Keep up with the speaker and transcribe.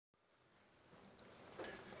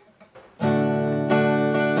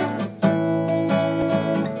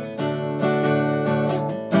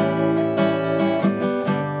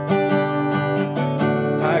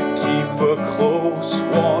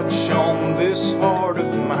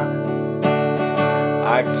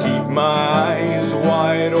I keep my eyes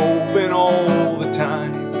wide open all the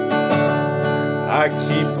time. I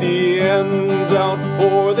keep the ends out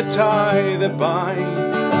for the tie that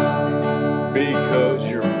binds. Because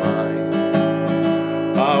you're mine,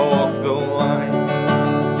 I walk the line.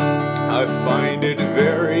 I find it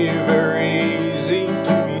very, very easy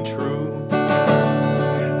to be true.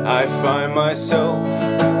 I find myself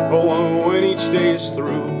alone when each day is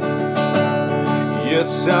through.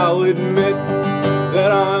 Yes, I'll admit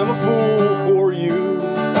that I'm a fool for you.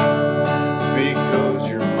 Because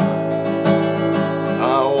you're mine,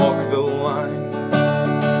 I walk the line.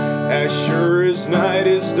 As sure as night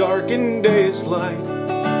is dark and day is light,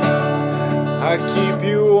 I keep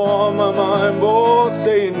you on my mind both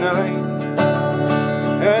day and night.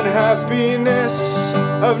 And happiness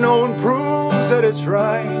I've known proves that it's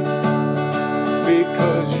right.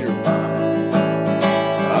 Because you're mine,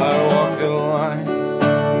 I walk the line.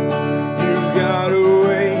 You've got a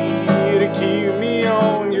way to keep me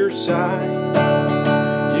on your side.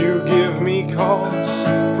 You give me cause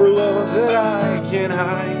for love that I can't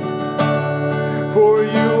hide. For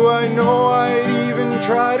you I know I'd even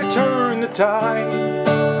try to turn the tide.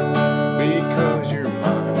 Because you're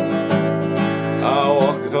mine, I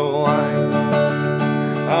walk the line.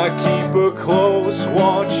 I keep a close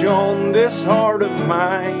watch on this heart of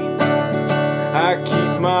mine. I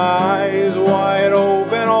keep my eyes wide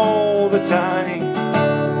open all the time.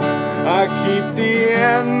 I keep the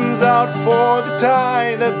ends out for the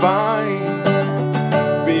tie that binds.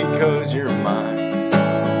 Because you're mine,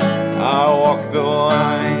 I walk the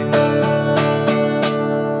line.